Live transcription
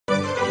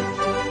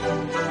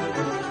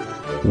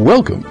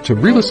Welcome to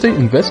Real Estate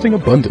Investing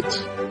Abundance,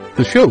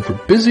 the show for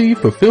busy,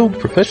 fulfilled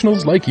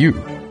professionals like you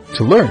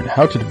to learn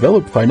how to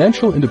develop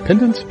financial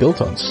independence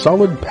built on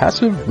solid,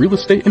 passive real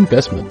estate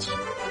investments.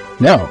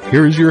 Now,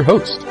 here is your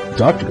host,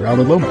 Dr.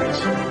 Alan Lomax.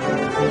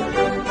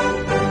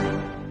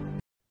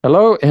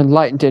 Hello,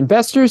 enlightened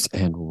investors,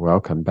 and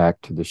welcome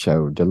back to the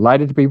show.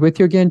 Delighted to be with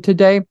you again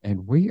today,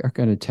 and we are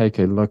going to take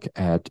a look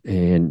at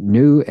a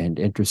new and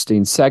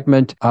interesting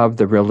segment of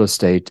the real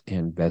estate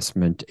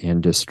investment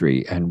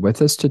industry. And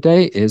with us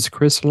today is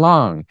Chris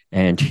Long,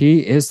 and he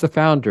is the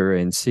founder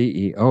and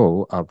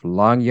CEO of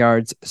Long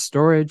Yards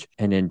Storage,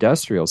 an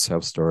industrial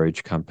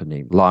self-storage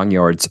company. Long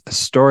Yards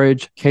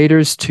Storage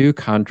caters to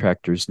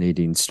contractors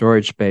needing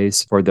storage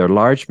space for their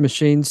large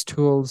machines,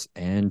 tools,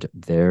 and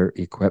their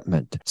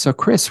equipment. So,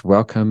 Chris,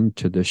 welcome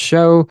to the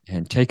show,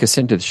 and take us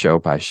into the show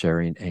by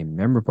sharing a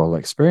memorable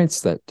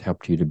experience that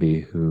helped you to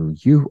be who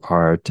you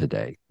are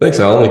today. Thanks,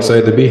 Alan.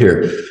 Excited to be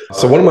here.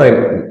 So one of my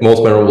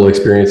most memorable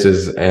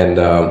experiences, and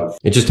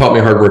it just taught me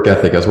hard work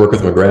ethic. I was working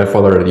with my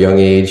grandfather at a young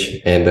age,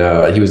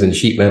 and he was in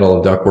sheet metal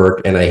and ductwork,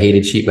 and I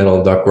hated sheet metal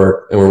and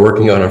ductwork. And we're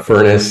working on a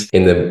furnace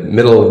in the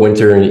middle of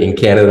winter in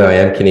Canada. I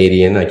am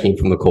Canadian. I came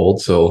from the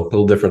cold, so a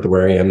little different than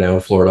where I am now in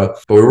Florida.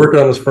 But we were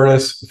working on this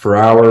furnace for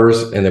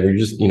hours, and then we were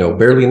just,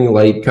 barely in the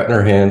light, cutting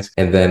our hands.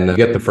 And then you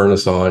get the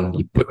furnace on,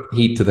 you put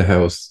heat to the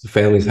house, the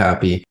family's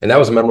happy. And that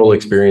was a memorable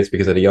experience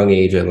because at a young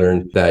age, I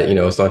learned that,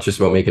 it's not just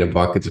about making a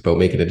buck, it's about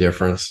making a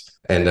difference.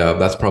 And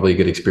that's probably a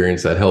good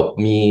experience that helped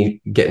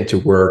me get into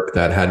work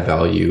that had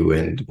value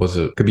and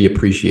could be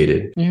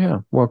appreciated. Yeah,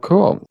 well,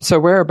 cool. So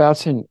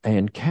whereabouts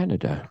in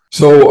Canada?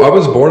 So I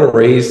was born and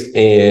raised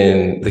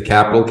in the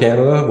capital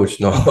Canada, which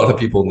not a lot of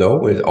people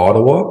know, is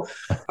Ottawa,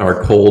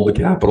 our cold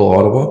capital,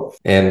 Ottawa.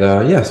 And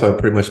so I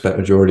pretty much spent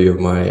majority of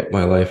my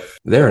life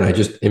there. And I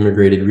just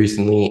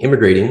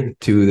immigrating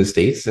to the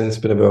States, and it's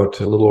been about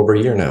a little over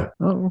a year now.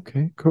 Oh,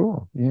 okay,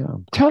 cool. Yeah.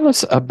 Tell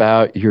us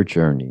about your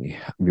journey.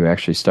 You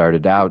actually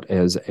started out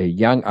as a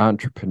young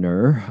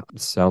entrepreneur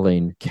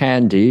selling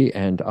candy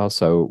and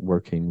also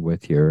working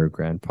with your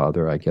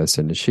grandfather, I guess,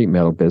 in the sheet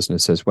metal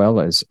business as well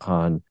as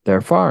on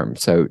their farm.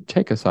 So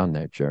take us on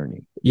that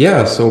journey.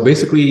 Yeah. So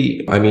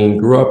basically,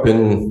 grew up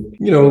in,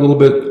 a little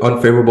bit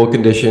unfavorable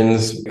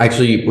conditions.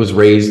 Actually was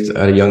raised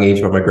at a young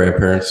age by my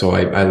grandparents. So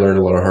I learned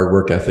a lot of hard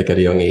work ethic at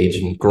a young age,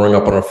 and growing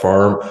up on a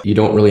farm, you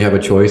don't really have a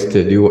choice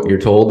to do what you're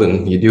told,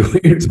 and you do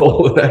what you're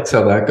told. That's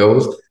how that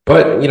goes.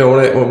 But,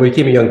 when we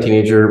became a young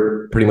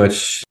teenager, pretty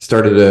much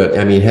started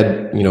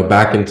head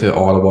back into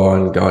Ottawa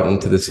and got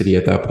into the city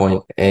at that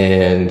point,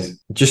 and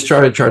just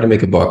tried to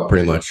make a buck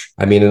pretty much.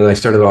 And I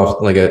started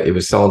off it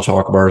was selling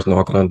chocolate bars,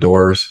 knocking on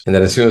doors. And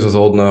then as soon as I was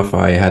old enough,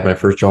 I had my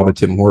first job at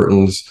Tim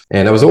Hortons,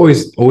 and I was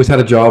always had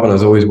a job, and I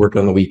was always working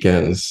on the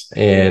weekends.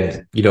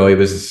 And, it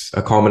was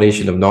a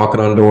combination of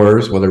knocking on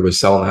doors, whether it was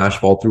selling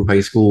asphalt through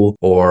high school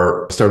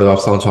or started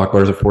off selling chocolate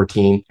bars at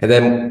 14. And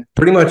then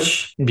pretty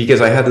much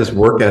because I had this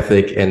work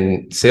ethic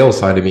and sales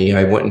side of me,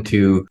 I went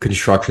into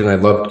construction. I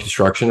loved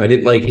construction. I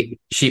didn't like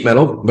sheet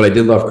metal, but I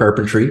did love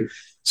carpentry.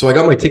 So I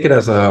got my ticket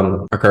as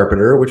a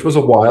carpenter, which was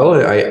a while.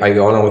 I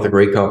got on with a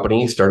great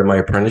company, started my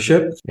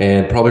apprenticeship,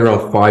 and probably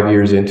around 5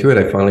 years into it,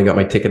 I finally got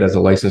my ticket as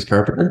a licensed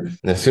carpenter.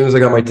 And as soon as I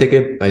got my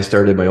ticket, I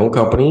started my own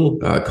company,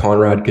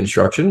 Conrad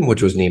Construction,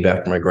 which was named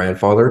after my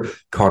grandfather,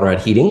 Conrad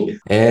Heating.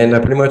 And I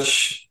pretty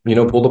much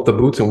pulled up the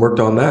boots and worked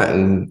on that.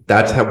 And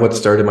that's what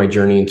started my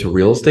journey into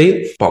real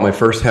estate. Bought my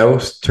first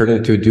house, turned it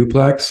into a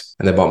duplex,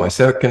 and then bought my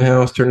second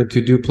house, turned it into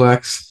a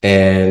duplex.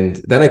 And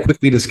then I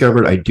quickly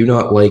discovered I do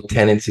not like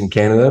tenants in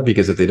Canada,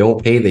 because if they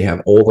don't pay, they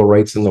have all the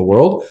rights in the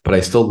world. But I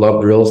still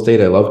loved real estate.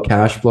 I loved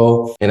cash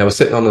flow. And I was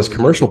sitting on this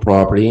commercial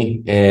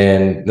property,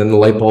 and then the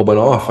light bulb went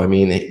off. I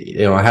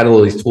had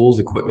all these tools,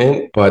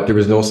 equipment, but there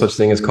was no such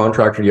thing as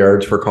contractor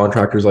yards for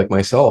contractors like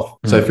myself.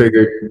 So I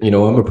figured, I'm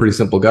a pretty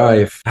simple guy.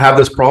 If I have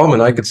this problem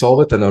and I could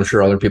solve it, then I'm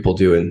sure other people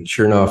do. And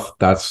sure enough,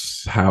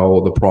 that's how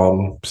the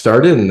problem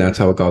started, and that's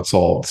how it got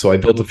solved. So I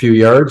built a few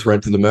yards,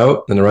 rented them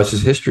out, and the rest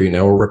is history.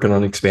 Now we're working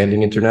on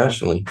expanding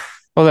internationally.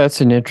 Well,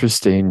 that's an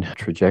interesting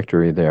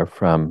trajectory there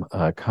from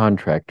a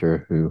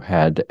contractor who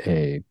had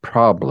a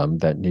problem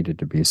that needed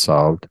to be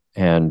solved,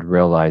 and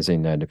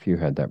realizing that if you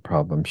had that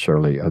problem,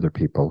 surely other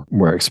people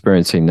were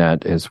experiencing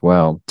that as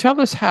well.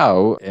 Tell us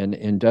how an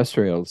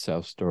industrial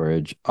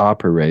self-storage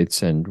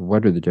operates, and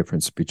what are the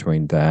difference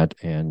between that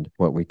and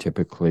what we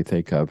typically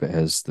think of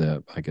as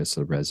the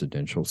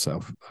residential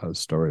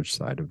self-storage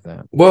side of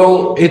that.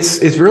 Well,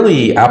 it's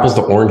really apples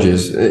to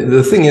oranges.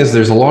 The thing is,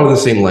 there's a lot of the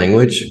same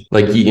language.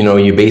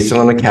 You base it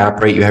on a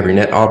cap rate, you have your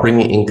net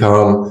operating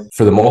income.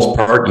 For the most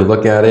part, you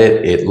look at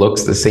it, it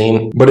looks the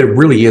same, but it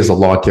really is a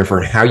lot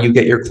different. How you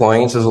get your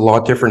clients is a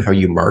lot different. How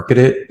you market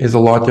it is a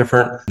lot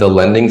different. The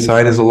lending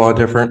side is a lot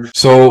different.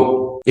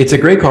 So it's a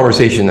great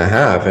conversation to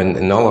have, and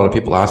not a lot of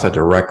people ask that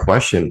direct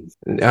question.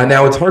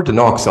 Now, it's hard to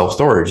knock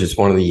self-storage. It's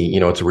one of the,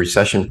 it's a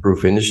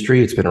recession-proof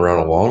industry. It's been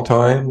around a long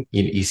time.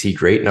 You see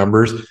great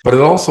numbers, but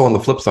it also, on the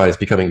flip side, is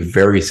becoming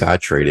very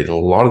saturated, and a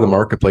lot of the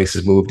marketplace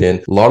has moved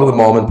in. A lot of the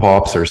mom and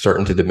pops are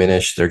starting to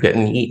diminish. They're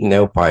getting eaten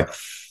out by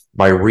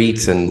by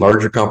REITs, and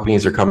larger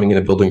companies are coming in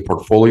and building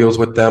portfolios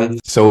with them.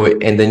 So,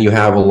 and then you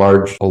have a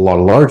lot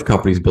of large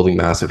companies building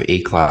massive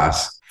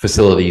A-class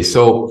facilities.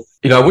 So,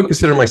 I wouldn't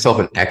consider myself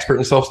an expert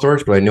in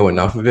self-storage, but I know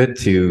enough of it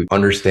to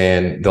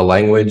understand the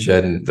language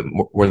and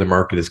where the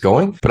market is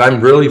going. But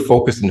I'm really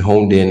focused and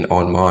honed in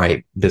on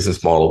my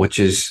business model, which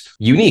is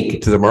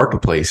unique to the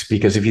marketplace.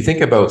 Because if you think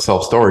about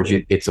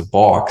self-storage, it's a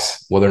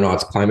box, whether or not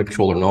it's climate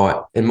controlled or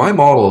not. And my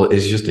model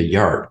is just a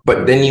yard.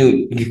 But then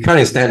you kind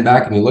of stand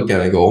back and you look at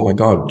it and go, oh my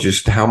God,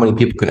 just how many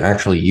people can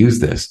actually use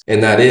this?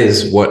 And that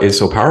is what is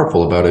so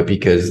powerful about it,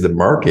 because the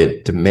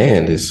market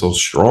demand is so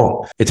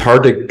strong. It's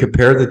hard to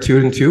compare the two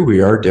and two.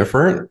 We are different.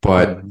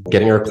 But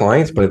getting our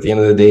clients, but at the end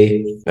of the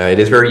day, it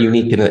is very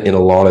unique in a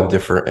lot of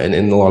different, and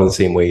in a lot of the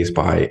same ways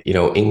by,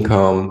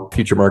 income,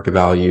 future market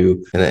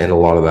value, and a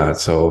lot of that.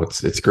 So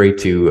it's great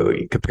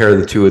to compare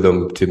the two of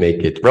them to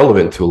make it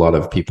relevant to a lot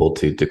of people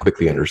to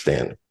quickly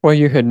understand. Well,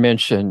 you had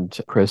mentioned,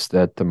 Chris,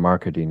 that the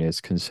marketing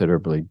is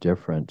considerably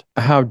different.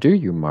 How do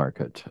you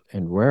market,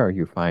 and where are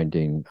you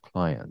finding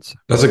clients?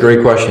 That's a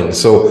great question.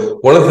 So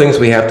one of the things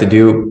we have to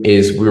do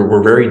is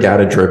we're very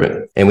data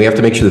driven, and we have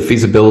to make sure the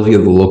feasibility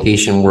of the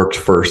location works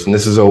first. And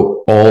this is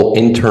all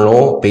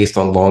internal based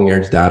on long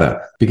yards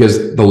data,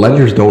 because the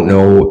lenders don't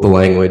know the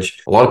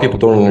language. A lot of people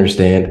don't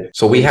understand.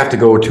 So we have to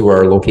go to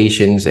our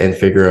locations and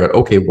figure out,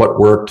 okay, what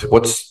worked?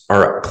 What's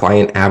our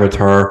client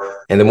avatar?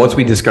 And then once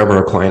we discover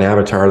our client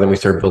avatar, then we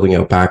start building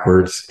out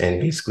backwards and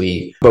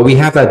basically, but we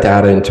have that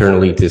data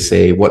internally to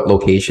say what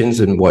locations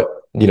and what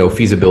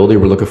feasibility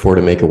we're looking for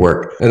to make it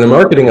work. And the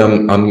marketing,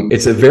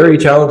 it's a very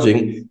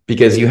challenging,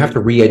 because you have to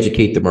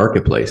re-educate the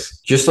marketplace.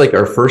 Just like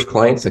our first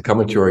clients that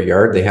come into our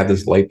yard, they have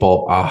this light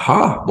bulb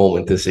aha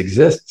moment, this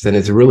exists, and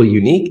it's really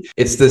unique.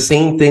 It's the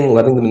same thing,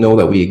 letting them know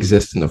that we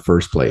exist in the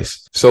first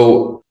place.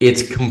 So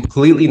it's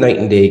completely night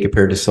and day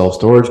compared to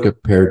self-storage,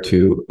 compared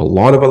to a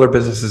lot of other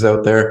businesses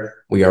out there.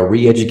 We are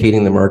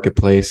re-educating the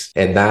marketplace,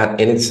 and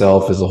that in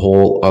itself is a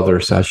whole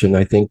other session,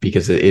 I think,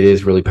 because it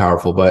is really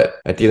powerful. But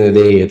at the end of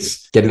the day,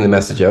 it's getting the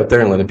message out there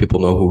and letting people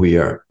know who we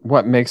are.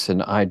 What makes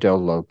an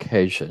ideal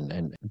location,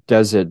 and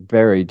does it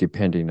vary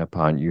depending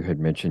upon, you had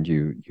mentioned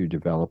you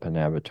develop an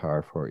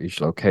avatar for each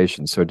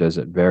location, so does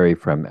it vary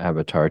from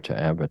avatar to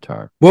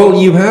avatar?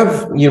 Well, you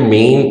have your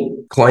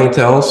main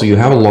clientele, so you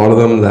have a lot of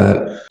them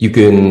that you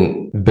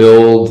can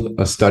build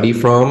a study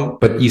from,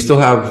 but you still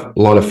have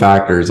a lot of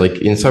factors. Like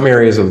in some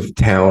areas of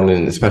town,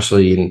 and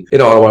especially in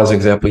Ottawa, as an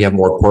example, you have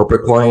more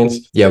corporate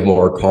clients, you have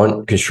more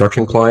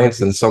construction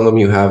clients, and some of them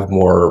you have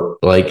more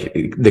like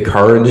the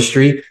car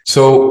industry.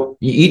 So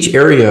each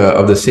area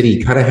of the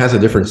city kind of has a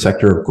different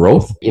sector of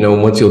growth.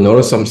 Once you'll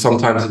notice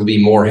sometimes it'll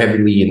be more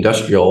heavily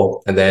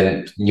industrial, and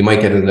then you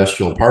might get an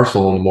industrial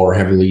parcel and more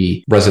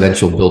heavily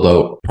residential build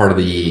out part of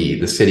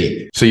the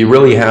city. So you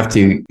really have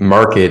to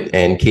market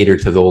and cater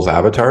to those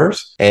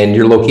avatars, and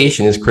your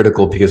location is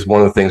critical, because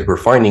one of the things we're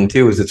finding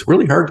too is it's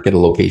really hard to get a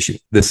location.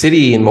 The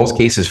city in most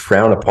cases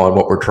frown upon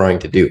what we're trying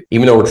to do,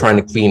 even though we're trying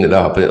to clean it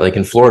up. Like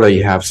in Florida,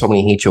 you have so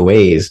many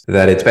HOAs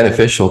that it's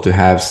beneficial to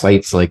have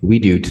sites like we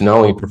do to not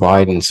only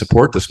provide and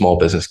support the small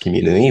business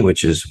community,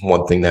 which is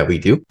one thing that we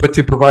do, but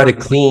to provide a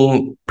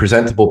clean,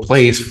 presentable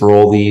place for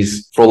all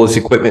this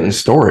equipment and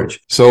storage.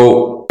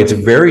 So it's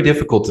very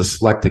difficult to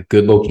select a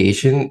good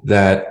location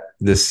that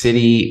the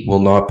city will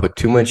not put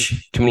too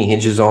many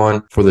hinges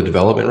on for the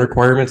development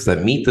requirements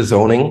that meet the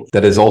zoning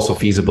that is also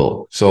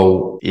feasible.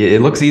 So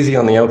it looks easy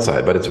on the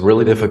outside, but it's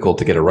really difficult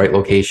to get a right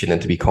location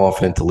and to be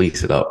confident to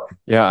lease it up.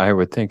 Yeah, I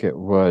would think it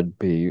would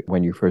be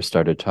when you first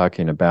started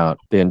talking about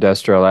the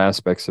industrial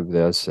aspects of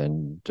this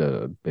and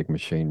big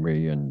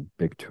machinery and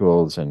big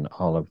tools and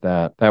all of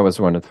that. That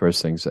was one of the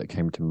first things that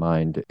came to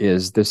mind,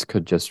 is this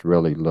could just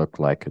really look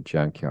like a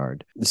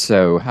junkyard.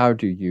 So how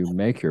do you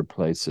make your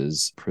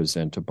places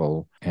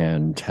presentable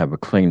and have a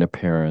clean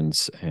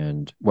appearance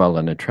and, well,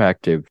 an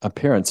attractive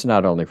appearance,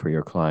 not only for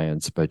your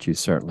clients, but you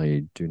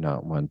certainly do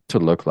not want to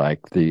look like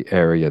the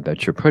area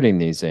that you're putting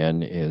these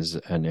in is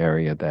an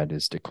area that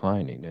is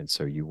declining. And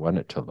so you want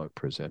it to look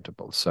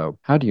presentable. So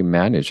how do you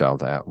manage all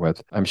that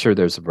with, I'm sure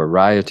there's a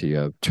variety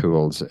of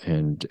tools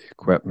and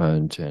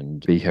equipment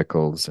and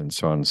vehicles and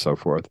so on and so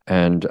forth.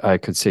 And I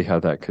could see how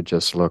that could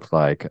just look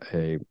like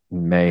a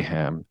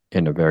mayhem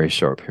in a very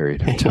short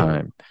period of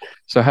time.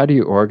 So how do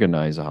you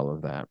organize all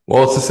of that?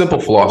 Well, it's a simple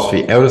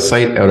philosophy: out of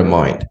sight, out of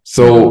mind.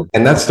 So,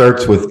 and that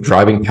starts with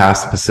driving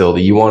past the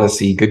facility. You want to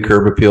see good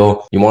curb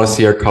appeal. You want to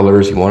see our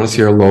colors. You want to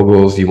see our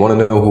logos. You want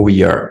to know who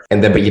we are.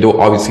 And then, but you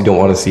obviously don't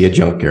want to see a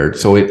junkyard.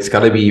 So it's got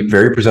to be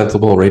very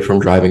presentable right from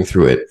driving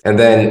through it. And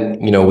then,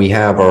 we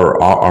have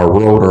our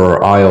road or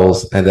our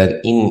aisles, and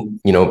then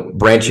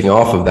branching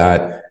off of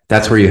that,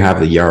 that's where you have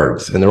the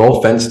yards, and they're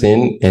all fenced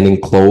in and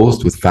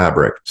enclosed with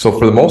fabric. So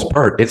for the most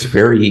part, it's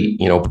very,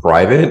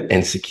 private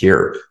and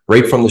secure,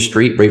 right from the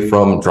street, right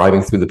from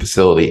driving through the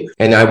facility.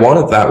 And I want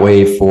it that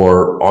way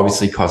for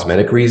obviously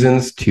cosmetic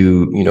reasons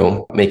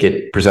to, make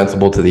it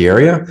presentable to the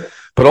area.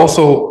 but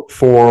also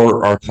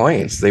for our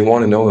clients. They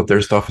want to know that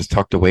their stuff is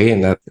tucked away,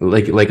 and that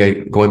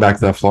going back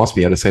to that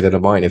philosophy, out of sight, out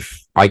of mind.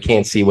 If I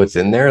can't see what's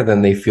in there,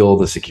 then they feel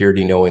the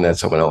security knowing that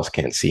someone else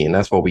can't see. And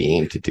that's what we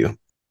aim to do.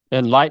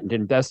 Enlightened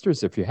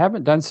investors, if you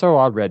haven't done so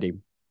already,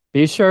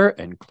 be sure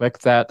and click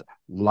that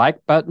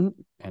like button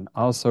and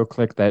also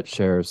click that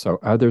share so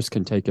others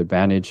can take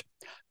advantage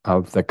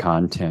of the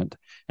content.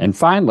 And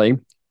finally,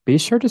 be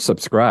sure to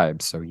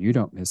subscribe so you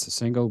don't miss a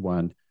single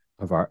one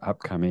of our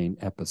upcoming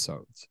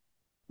episodes.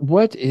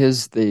 What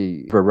is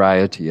the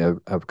variety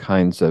of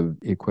kinds of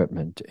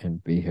equipment and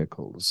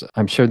vehicles?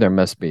 I'm sure there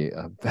must be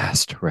a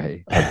vast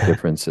array of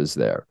differences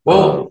there.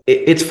 Well,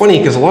 it's funny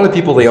because a lot of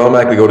people, they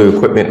automatically go to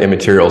equipment and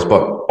materials,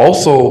 but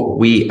also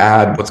we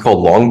add what's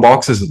called long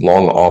boxes and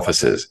long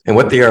offices. And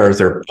what they are is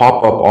they're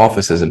pop-up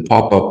offices and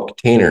pop-up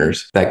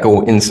containers that go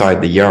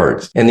inside the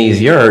yards. And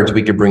these yards,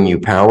 we could bring you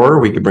power,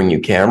 we could bring you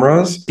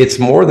cameras. It's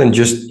more than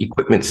just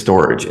equipment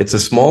storage. It's a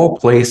small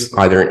place,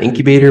 either an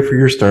incubator for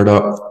your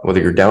startup,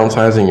 whether you're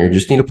downsizing, you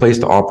just need a place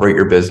to operate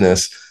your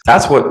business.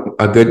 That's what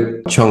a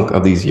good chunk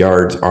of these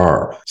yards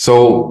are.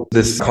 So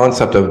this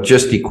concept of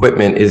just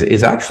equipment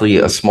is actually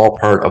a small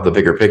part of the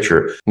bigger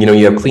picture.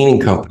 You have cleaning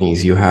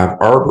companies, you have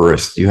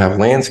arborists, you have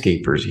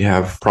landscapers, you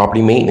have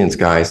property maintenance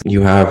guys,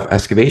 you have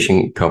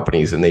excavation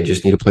companies, and they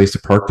just need a place to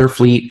park their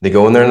fleet. They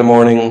go in there in the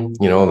morning,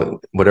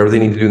 whatever they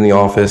need to do in the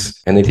office,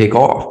 and they take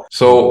off.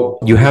 So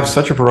you have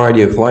such a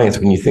variety of clients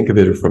when you think of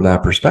it from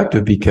that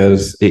perspective,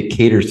 because it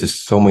caters to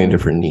so many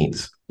different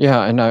needs.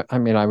 Yeah, and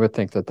I would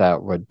think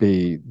that would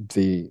be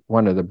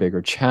one of the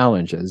bigger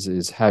challenges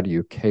is how do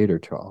you cater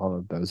to all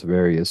of those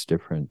various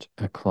different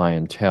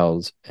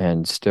clienteles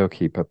and still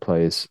keep a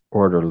place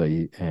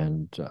orderly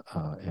and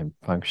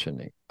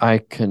functioning. I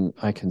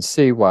can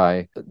see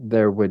why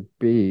there would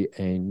be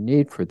a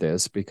need for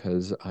this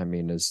because,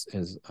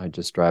 as I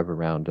just drive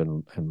around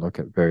and look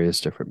at various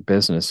different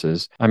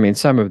businesses,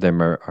 some of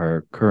them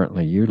are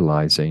currently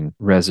utilizing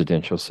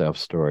residential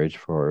self-storage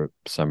for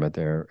some of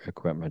their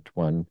equipment.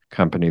 One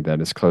company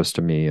that is close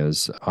to me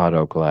is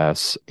auto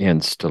glass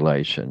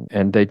installation,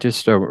 and they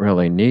just don't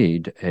really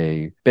need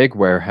a big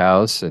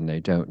warehouse and they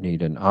don't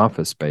need an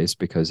office space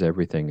because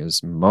everything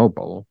is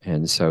mobile.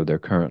 And so they're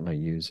currently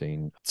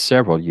using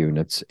several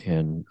units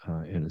in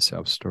a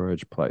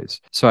self-storage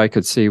place. So I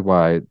could see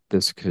why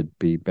this could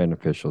be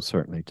beneficial,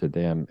 certainly to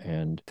them.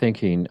 And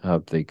thinking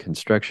of the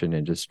construction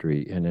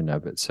industry in and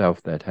of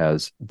itself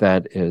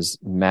that is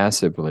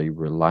massively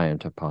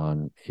reliant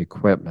upon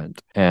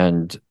equipment.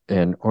 And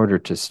in order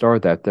to store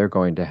that, they're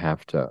going to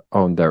have to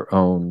own their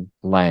own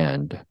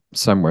land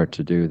somewhere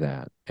to do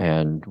that,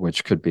 and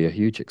which could be a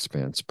huge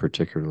expense,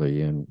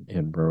 particularly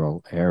in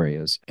rural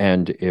areas.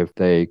 And if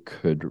they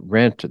could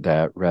rent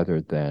that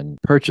rather than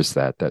purchase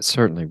that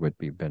certainly would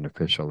be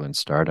beneficial in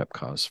startup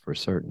costs for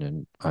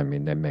certain.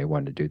 And they may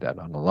want to do that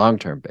on a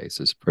long-term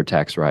basis for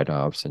tax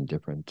write-offs and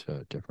different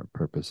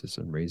purposes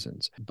and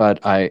reasons.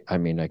 But I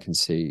can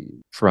see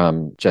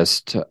from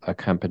just a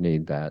company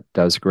that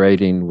does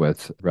grading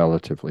with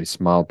relatively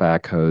small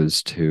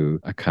backhoes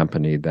to a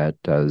company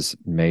that does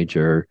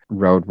major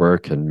road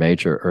work and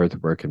major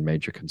earthwork and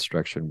major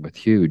construction with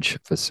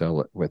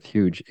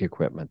huge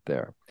equipment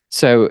there.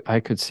 So I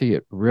could see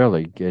it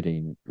really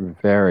getting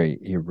very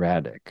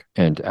erratic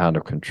and out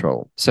of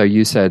control. So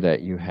you said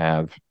that you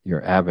have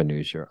your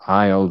avenues, your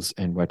aisles,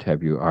 and what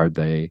have you. Are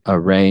they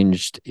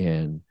arranged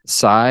in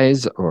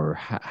size, or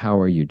how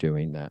are you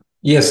doing that?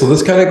 Yeah, so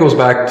this kind of goes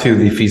back to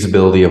the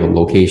feasibility of a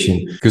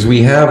location, because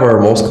we have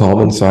our most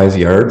common size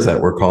yards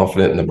that we're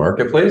confident in the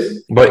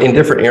marketplace. But in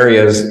different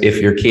areas, if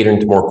you're catering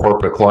to more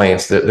corporate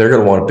clients, they're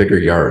going to want bigger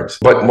yards.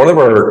 But one of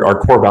our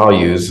core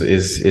values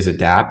is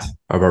adapt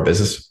of our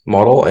business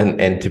model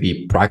and to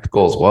be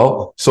practical as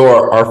well.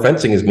 So our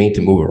fencing is made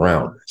to move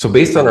around. So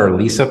based on our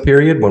lease up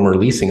period, when we're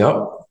leasing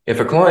up, if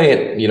a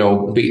client,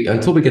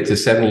 until we get to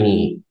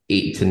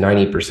 78 to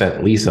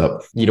 90% lease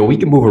up, we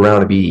can move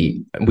around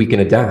and we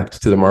can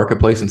adapt to the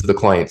marketplace and to the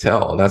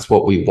clientele. And that's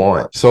what we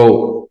want.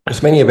 So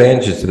there's many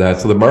advantages to that.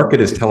 So the market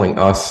is telling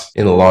us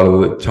in a lot of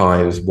the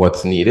times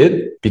what's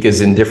needed, because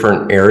in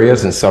different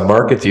areas and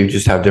submarkets, you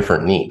just have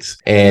different needs.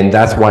 And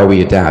that's why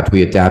we adapt.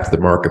 We adapt to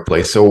the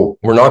marketplace. So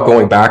we're not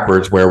going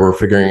backwards where we're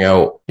figuring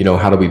out,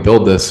 how do we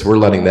build this? We're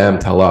letting them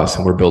tell us,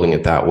 and we're building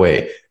it that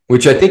way,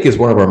 which I think is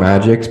one of our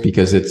magics,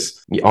 because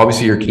it's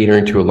obviously you're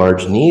catering to a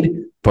large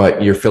need,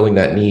 but you're filling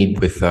that need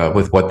with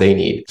what they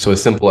need. So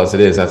as simple as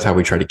it is, that's how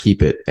we try to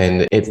keep it.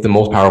 And it's the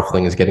most powerful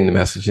thing is getting the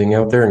messaging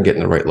out there and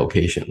getting the right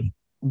location.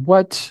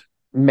 What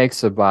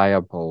makes a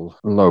viable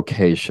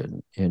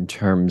location in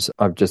terms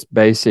of just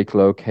basic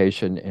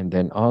location, and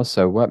then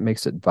also what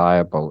makes it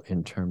viable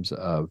in terms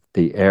of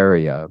the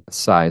area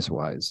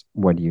size-wise?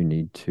 What do you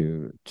need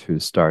to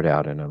start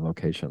out in a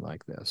location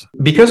like this?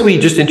 Because we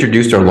just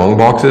introduced our long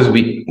boxes,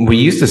 we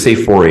used to say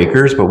 4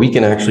 acres, but we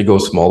can actually go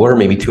smaller,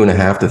 maybe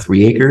 2.5 to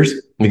 3 acres,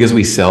 because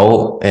we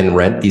sell and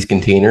rent these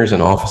containers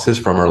and offices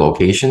from our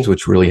locations,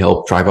 which really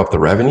help drive up the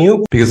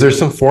revenue. Because there's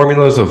some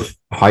formulas of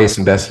highest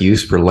and best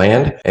use for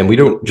land. And we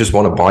don't just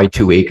want to buy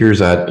 2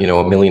 acres at,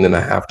 $1.5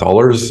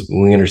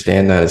 million. We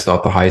understand that it's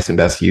not the highest and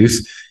best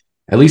use,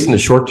 at least in the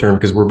short term,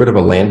 because we're a bit of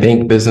a land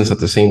bank business at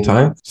the same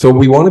time. So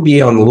we want to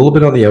be on a little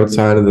bit on the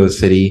outside of the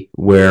city,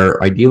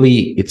 where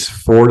ideally it's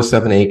 4 to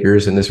 7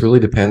 acres. And this really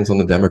depends on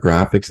the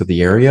demographics of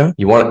the area.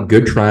 You want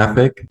good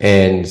traffic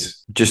and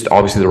just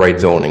obviously the right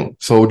zoning.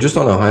 So just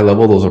on a high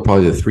level, those are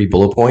probably the 3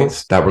 bullet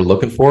points that we're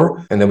looking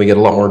for. And then we get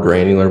a lot more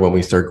granular when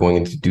we start going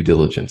into due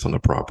diligence on the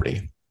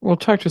property. Well,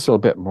 talk to us a little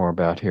bit more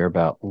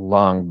about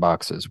long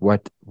boxes.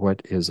 What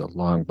is a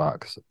long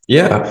box?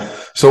 Yeah.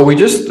 So we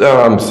just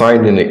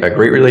signed in a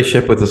great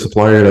relationship with a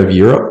supplier out of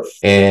Europe.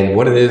 And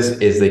what it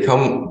is they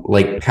come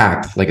like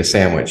packed like a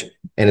sandwich.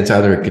 And it's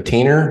either a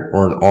container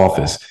or an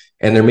office.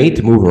 And they're made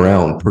to move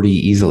around pretty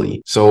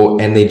easily. So,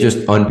 and they just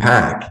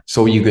unpack.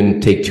 So you can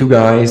take 2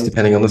 guys,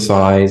 depending on the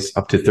size,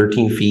 up to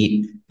 13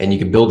 feet, and you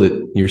can build it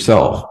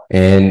yourself.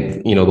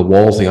 And, the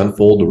walls, they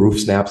unfold, the roof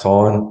snaps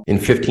on. In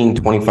 15,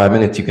 25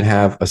 minutes, you can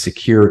have a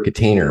secure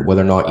container,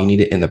 whether or not you need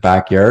it in the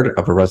backyard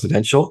of a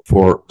residential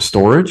for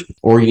storage,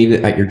 or you need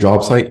it at your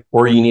job site,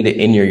 or you need it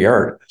in your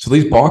yard. So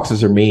these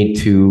boxes are made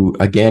to,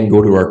 again,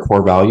 go to our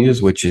core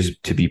values, which is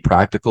to be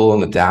practical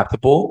and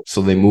adaptable.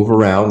 So they move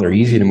around, they're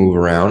easy to move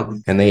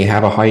around, and they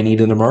have a high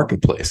need in the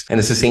marketplace. And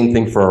it's the same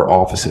thing for our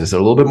offices. They're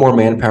a little bit more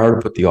manpower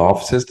to put the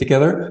offices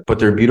together, but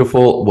they're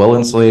beautiful, well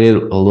insulated,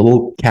 a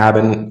little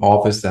cabin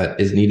office that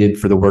is needed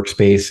for the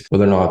workspace,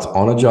 whether or not it's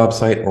on a job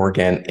site or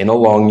again in a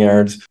long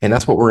yards. And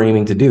that's what we're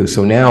aiming to do.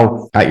 So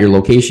now at your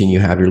location,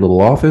 you have your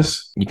little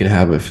office, you can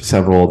have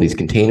several of these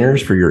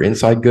containers for your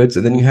inside goods,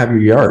 and then you have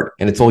your yard,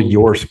 and it's all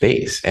your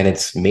space, and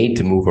it's made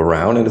to move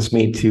around, and it's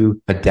made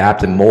to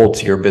adapt and mold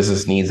to your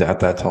business needs at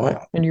that time.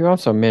 And you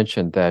also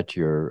mentioned that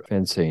your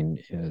fencing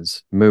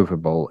is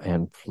movable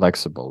and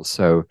flexible.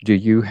 So do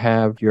you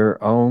have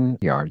your own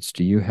yards?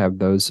 Do you have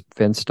those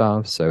fenced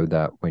off so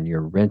that when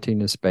you're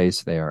renting a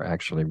space, they are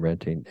actually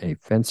renting a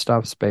fenced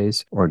off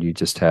space, or do you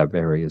just have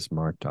areas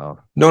marked off?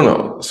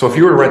 No. So if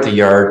you were to rent a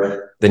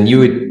yard, then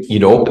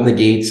you'd open the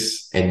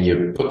gates and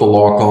you put the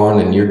lock on,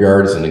 and your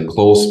yard is an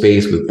enclosed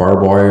space with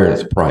barbed wire, and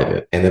it's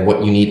private. And then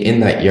what you need in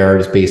that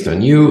yard is based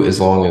on you, as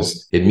long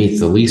as it meets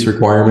the lease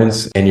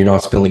requirements and you're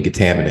not spilling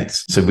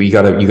contaminants. So we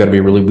gotta be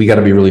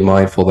really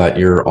mindful that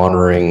you're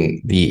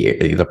honoring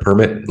the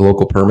permit, the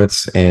local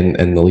permits, and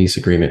the lease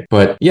agreement.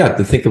 But yeah,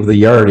 to think of the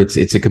yard,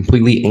 it's a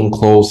completely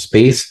enclosed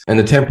space, and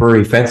the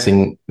temporary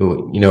fencing,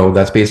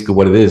 that's basically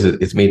what it is.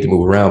 It's made to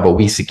move around, but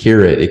we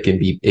secure it. It can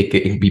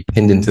be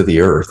pinned into the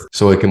earth,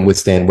 so it can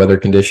withstand weather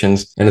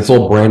conditions, and it's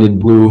all branded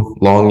blue,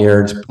 long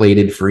yards,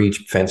 plated for each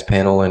fence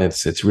panel, and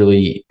it's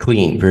really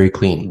clean, very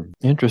clean.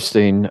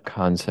 Interesting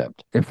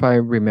concept. If I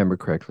remember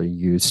correctly,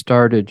 you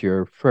started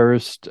your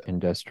first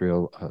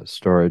industrial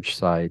storage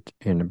site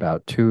in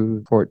about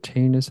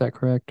 2014, is that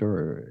correct,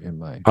 or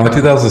am I?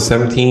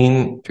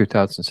 2017.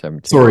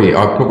 2017. Sorry,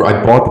 October.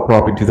 I bought the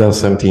property in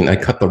 2017. I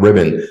cut the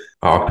ribbon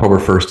October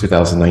 1st,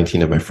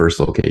 2019 at my first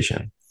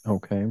location.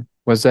 Okay.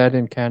 Was that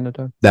in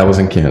Canada? That was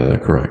in Canada,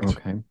 correct.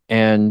 Okay.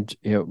 And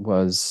it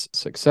was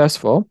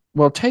successful.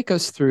 Well, take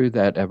us through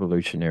that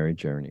evolutionary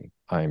journey.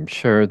 I'm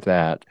sure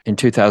that in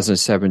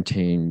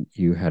 2017,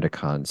 you had a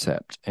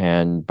concept.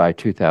 And by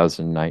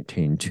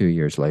 2019, 2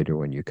 years later,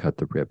 when you cut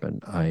the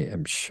ribbon, I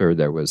am sure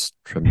there was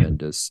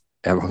tremendous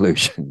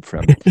evolution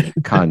from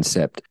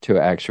concept to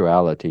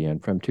actuality.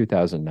 And from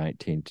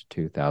 2019 to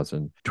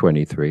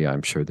 2023,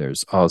 I'm sure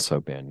there's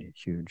also been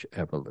huge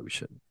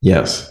evolution.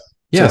 Yes.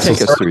 Yeah, so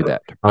take us through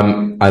that.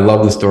 I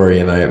love the story,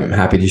 and I am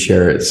happy to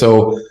share it.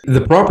 So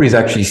the property is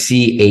actually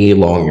CA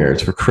long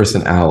yards for Chris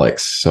and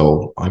Alex.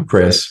 So I'm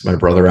Chris, my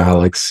brother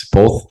Alex,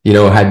 both,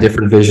 had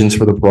different visions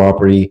for the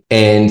property.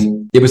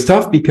 And it was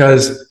tough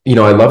because, I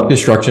love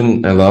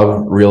construction, I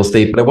love real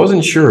estate, but I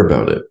wasn't sure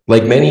about it.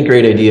 Like many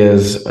great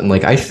ideas, and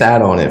I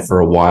sat on it for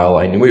a while.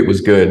 I knew it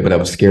was good, but I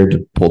was scared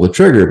to pull the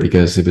trigger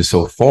because it was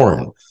so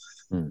foreign.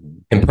 Mm-hmm.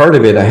 And part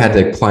of it, I had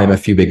to climb a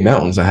few big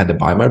mountains. I had to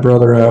buy my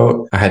brother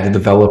out. I had to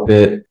develop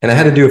it, and I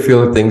had to do a few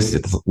other things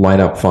to line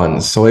up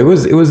funds. So it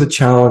was a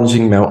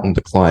challenging mountain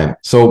to climb.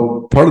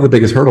 So part of the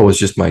biggest hurdle was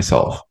just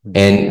myself,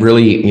 and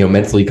really,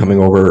 mentally coming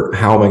over,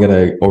 how am I going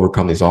to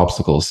overcome these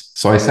obstacles?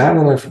 So I sat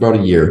on it for about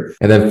a year,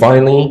 and then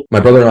finally, my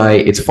brother and I,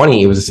 it's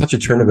funny, it was such a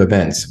turn of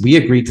events. We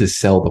agreed to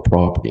sell the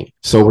property.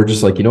 So we're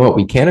just like, you know what?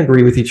 We can't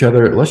agree with each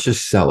other. Let's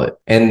just sell it.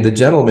 And the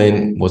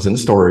gentleman was in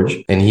storage,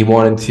 and he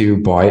wanted to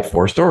buy it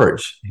for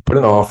storage. He put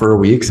an offer,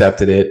 we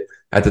accepted it.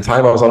 At the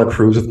time, I was on a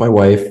cruise with my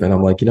wife, and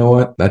I'm like, you know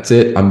what? That's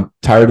it. I'm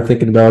tired of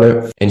thinking about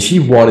it. And she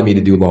wanted me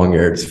to do long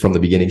yards from the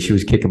beginning. She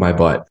was kicking my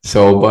butt.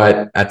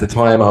 But at the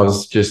time, I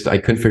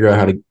couldn't figure out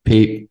how to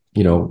pay,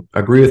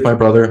 agree with my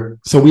brother.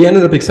 So we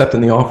ended up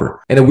accepting the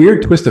offer. And a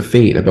weird twist of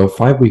fate, about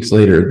 5 weeks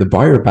later, the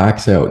buyer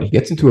backs out. He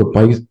gets into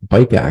a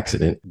bike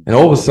accident, and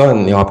all of a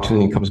sudden, the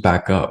opportunity comes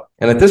back up.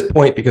 And at this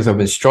point, because I've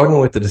been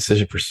struggling with the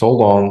decision for so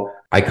long,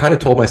 I kind of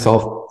told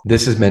myself,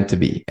 this is meant to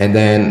be. And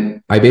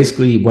then I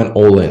basically went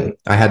all in.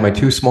 I had my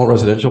 2 small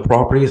residential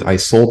properties. I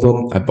sold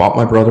them. I bought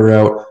my brother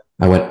out.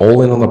 I went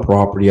all in on the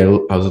property. I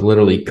was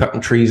literally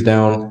cutting trees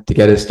down to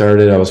get it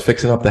started. I was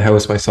fixing up the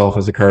house myself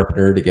as a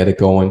carpenter to get it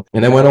going.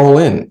 And I went all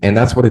in. And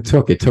that's what it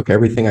took. It took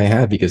everything I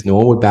had because no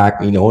one would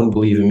back me. No one would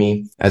believe in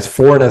me. As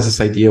foreign as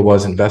this idea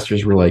was,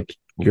 investors were like,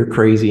 you're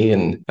crazy.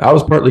 And I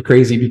was partly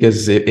crazy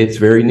because it's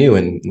very new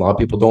and a lot of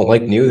people don't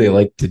like new. They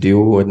like to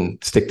do and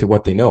stick to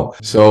what they know.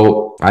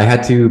 So I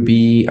had to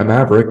be a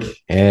maverick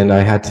and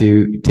I had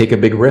to take a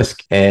big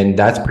risk. And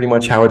that's pretty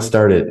much how it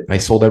started. I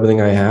sold everything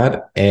I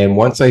had. And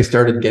once I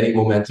started getting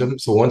momentum,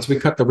 so once we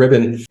cut the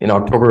ribbon in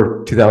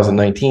October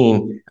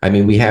 2019, I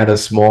mean, we had a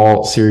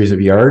small series of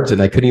yards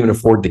and I couldn't even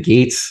afford the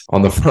gates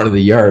on the front of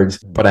the yards,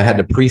 but I had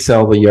to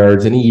pre-sell the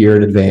yards in a year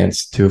in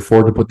advance to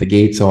afford to put the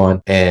gates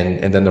on.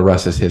 And then the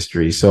rest is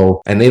history.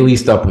 So, and they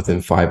leased up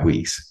within 5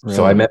 weeks. Really?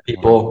 So I met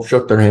people,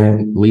 shook their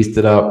hand, leased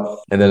it up.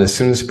 And then as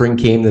soon as spring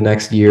came the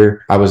next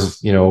year, I was,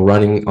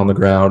 running on the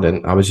ground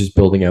and I was just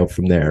building out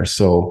from there.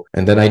 So,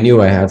 and then I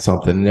knew I had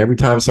something. And every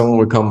time someone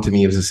would come to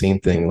me, it was the same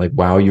thing. Like,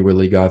 wow, you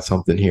really got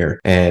something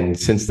here. And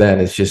since then,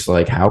 it's just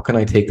like, how can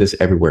I take this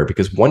everywhere?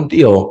 Because one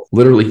deal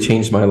literally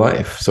changed my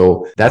life.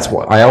 So that's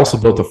why I also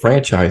built a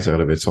franchise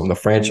out of it. So I'm the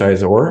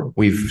franchisor.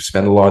 We've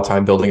spent a lot of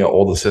time building out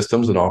all the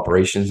systems and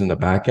operations in the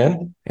back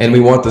end. And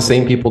we want the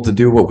same people to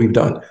do what we've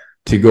done,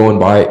 to go and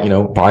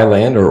buy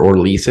land or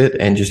lease it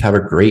and just have a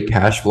great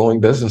cash flowing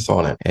business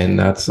on it. And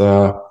that's,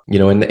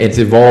 and it's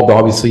evolved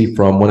obviously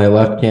from when I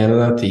left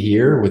Canada to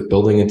here with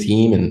building a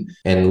team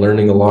and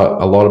learning a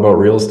lot about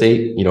real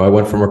estate. I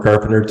went from a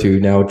carpenter to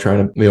now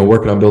trying to,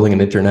 working on building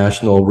an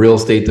international real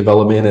estate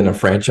development and a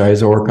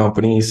franchisor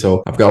company.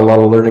 So I've got a lot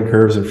of learning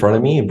curves in front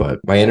of me, but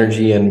my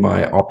energy and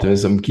my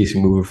optimism keeps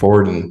me moving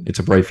forward and it's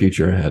a bright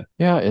future ahead.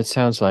 Yeah, it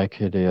sounds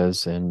like it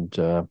is. And,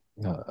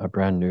 a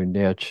brand new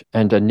niche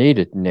and a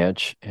needed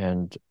niche,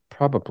 and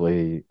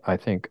probably, I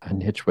think, a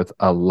niche with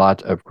a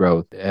lot of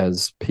growth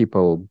as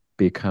people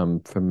become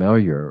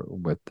familiar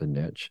with the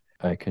niche.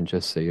 I can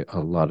just see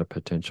a lot of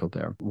potential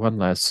there. One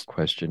last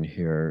question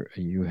here.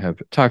 You have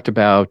talked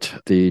about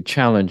the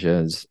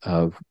challenges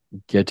of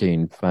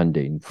getting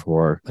funding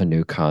for a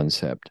new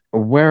concept.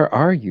 Where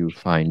are you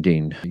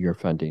finding your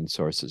funding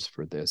sources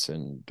for this,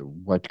 and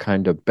what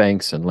kind of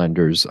banks and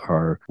lenders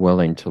are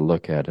willing to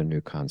look at a new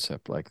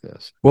concept like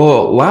this?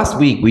 Well, last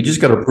week we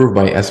just got approved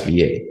by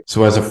SBA.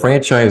 So as a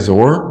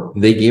franchisor,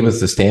 they gave us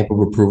the stamp of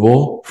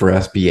approval for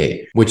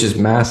SBA, which is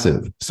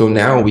massive. So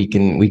now we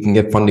can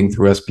get funding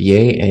through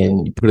SBA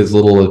and you put as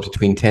little as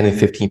between 10 and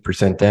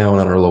 15% down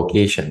on our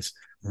locations.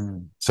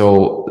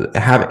 So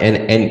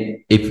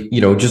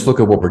if just look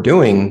at what we're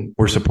doing,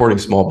 we're supporting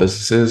small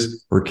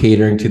businesses, we're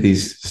catering to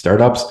these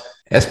startups.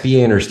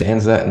 SBA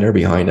understands that and they're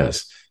behind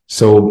us.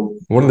 So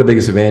one of the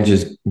biggest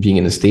advantages being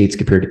in the States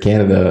compared to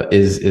Canada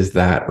is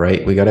that,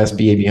 right? We got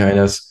SBA behind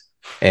us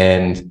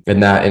and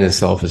that in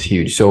itself is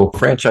huge. So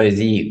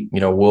franchisee,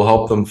 we'll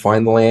help them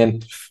find the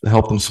land,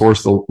 help them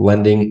source the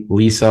lending,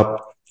 lease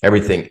up,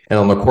 everything. And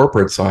on the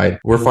corporate side,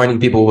 we're finding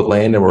people with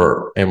land and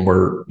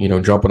we're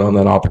jumping on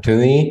that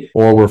opportunity,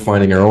 or we're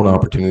finding our own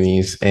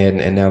opportunities. And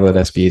now that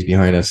SBA is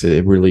behind us,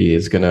 it really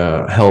is going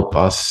to help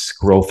us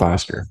grow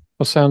faster.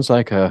 Well, sounds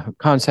like a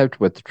concept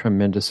with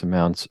tremendous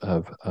amounts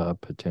of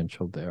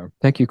potential there.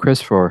 Thank you,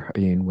 Chris, for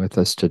being with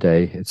us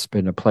today. It's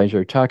been a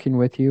pleasure talking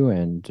with you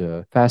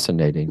and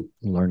fascinating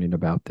learning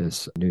about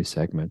this new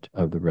segment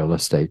of the real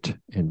estate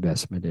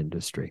investment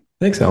industry.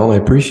 Thanks, Alan.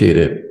 I appreciate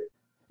it.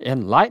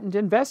 Enlightened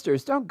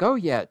investors, don't go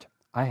yet.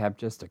 I have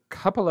just a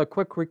couple of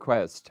quick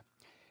requests.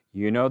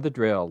 You know the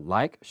drill.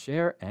 Like,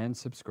 share, and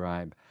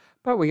subscribe.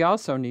 But we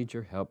also need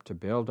your help to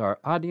build our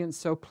audience,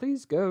 so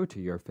please go to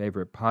your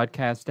favorite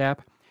podcast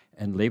app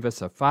and leave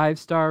us a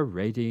 5-star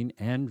rating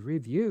and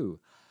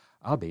review.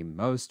 I'll be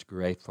most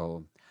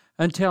grateful.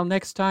 Until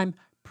next time,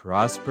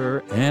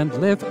 prosper and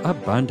live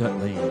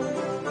abundantly.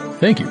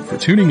 Thank you for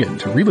tuning in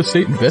to Real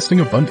Estate Investing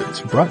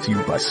Abundance, brought to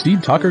you by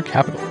Steve Talker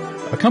Capital,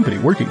 a company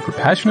working for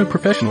passionate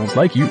professionals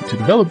like you to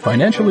develop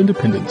financial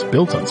independence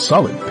built on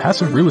solid,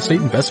 passive real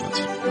estate investments.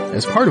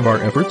 As part of our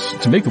efforts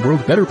to make the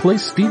world a better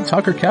place, Steve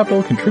Talker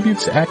Capital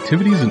contributes to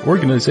activities and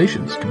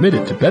organizations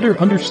committed to better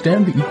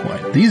understand the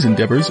equine. These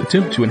endeavors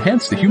attempt to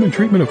enhance the human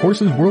treatment of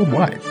horses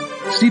worldwide.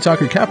 Steve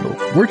Talker Capital,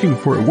 working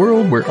for a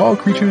world where all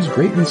creatures,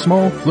 great and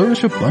small,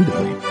 flourish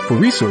abundantly. For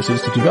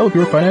resources to develop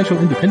your financial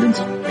independence,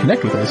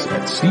 connect with us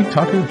at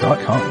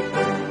stevetalker.com.